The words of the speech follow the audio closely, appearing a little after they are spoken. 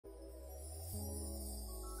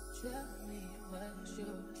Tell me what you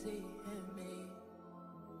see in me.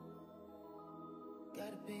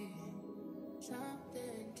 Gotta be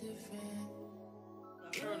something different.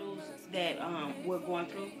 The hurdles that we're going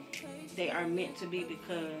through, they are meant to be,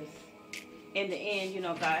 because in the end, you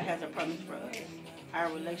know, God has a promise for us.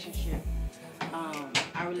 Our relationship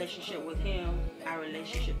with Him, our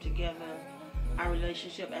relationship together, our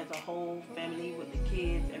relationship as a whole, family with the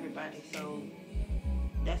kids, everybody. So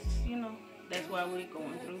that's, you know, that's why we're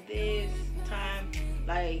going through this time,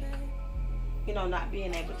 like, you know, not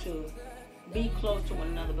being able to be close to one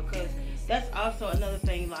another, because that's also another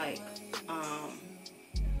thing, like,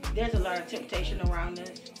 there's a lot of temptation around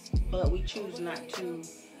us, but we choose not to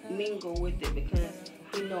mingle with it because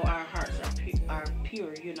we know our hearts are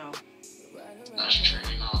pure, you know. That's true,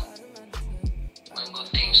 you know. When good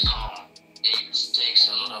things come, it takes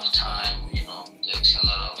a lot of time, you know, takes a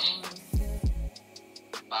lot of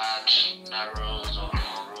bad narrows or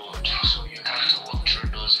no road. So you have to walk through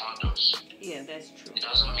those hurdles. Yeah, that's true. It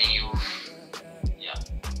doesn't mean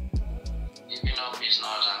giving up is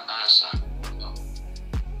not an answer. You know,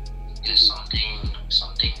 there's something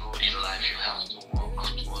good in life. You have to walk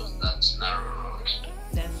towards that narrow road.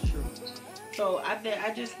 That's true. So I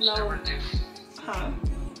just know, Everything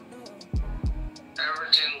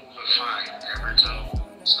will be fine. Everything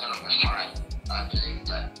is gonna be fine. I believe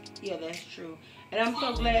that. yeah, that's true. And I'm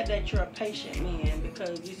so glad that you're a patient man,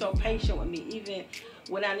 because you're so patient with me. Even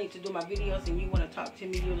when I need to do my videos and you want to talk to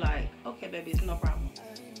me, you're like, okay, baby, it's no problem.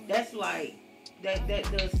 That's like, that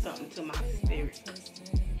does something to my spirit.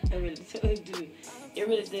 It really does.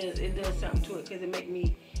 It does something to it, because it makes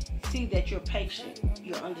me see that you're patient,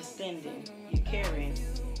 you're understanding, you're caring,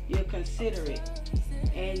 you're considerate,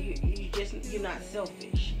 and you're not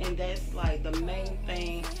selfish. And that's like the main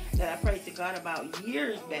thing that I prayed to God about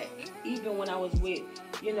years back, even when I was with,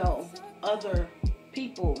 you know, other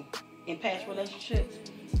people in past relationships.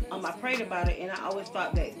 I prayed about it, and I always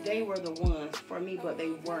thought that they were the ones for me, but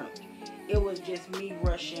they weren't. It was just me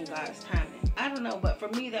rushing God's timing. I don't know, but for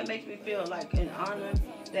me, that makes me feel like an honor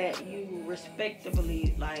that you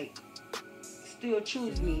respectably, like, still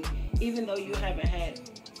choose me, even though you haven't had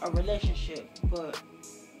a relationship,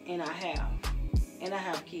 and I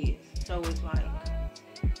have kids. So it's like,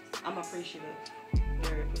 I'm appreciative,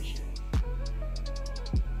 very appreciative.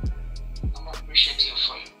 I'm appreciative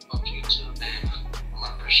of you too, babe. I'm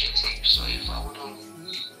appreciative. So if I wouldn't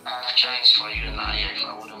have chance for you now, if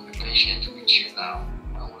I wouldn't be patient with you now,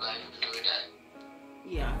 how would I do that?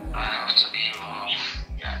 Yeah. I have to be more.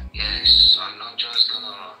 Yes. So I'm not just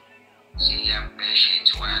gonna say I'm patient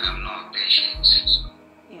while I'm not patient. So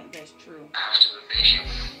yeah, that's true. I have to be patient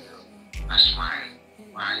with you. That's my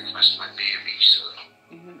wife, that's my baby. So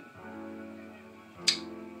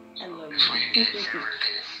I love before you. you get everything,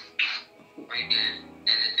 before you get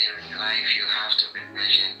anything in life, you have to be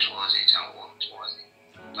patient towards it and work towards it.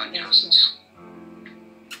 Not just.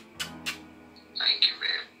 Thank you,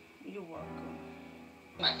 babe. You're welcome.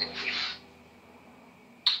 Thank you.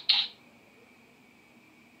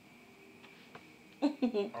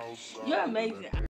 You're amazing.